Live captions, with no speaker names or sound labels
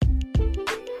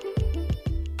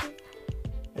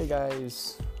Hey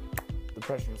guys,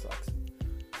 depression sucks.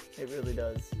 It really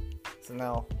does. So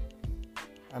now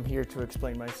I'm here to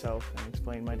explain myself and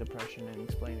explain my depression and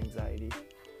explain anxiety,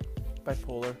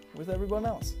 bipolar, with everyone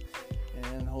else.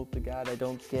 And hope to God I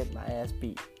don't get my ass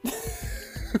beat.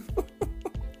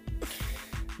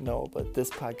 No, but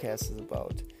this podcast is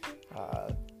about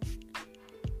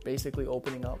basically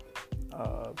opening up,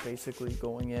 basically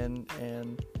going in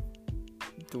and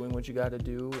doing what you got to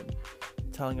do and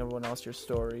telling everyone else your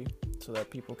story so that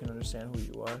people can understand who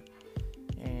you are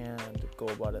and go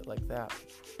about it like that.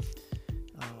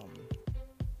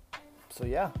 So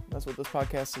yeah, that's what this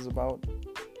podcast is about.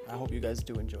 I hope you guys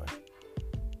do enjoy.